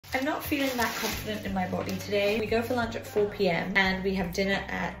I'm not feeling that confident in my body today. We go for lunch at 4 p.m. and we have dinner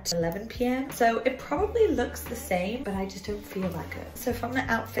at 11 p.m. So it probably looks the same, but I just don't feel that good. So from the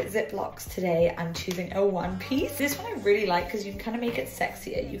outfit Ziplocs today, I'm choosing a one piece. This one I really like because you can kind of make it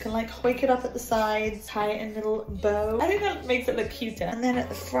sexier. You can like hoik it up at the sides, tie it in a little bow. I think that makes it look cuter. And then at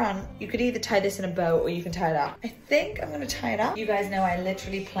the front, you could either tie this in a bow or you can tie it up. I think I'm gonna tie it up. You guys know I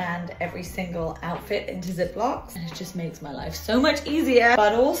literally planned every single outfit into Ziplocs and it just makes my life so much easier.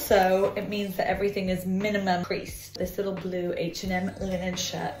 But also it means that everything is minimum creased. This little blue H&M linen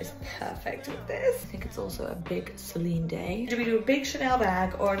shirt is perfect with this. I think it's also a big Celine day. Do we do a big Chanel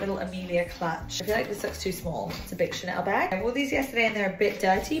bag or a little Amelia clutch? I feel like this looks too small. It's a big Chanel bag. I wore these yesterday and they're a bit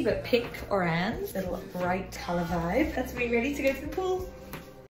dirty, but pink orange, little bright color vibe. That's me ready to go to the pool.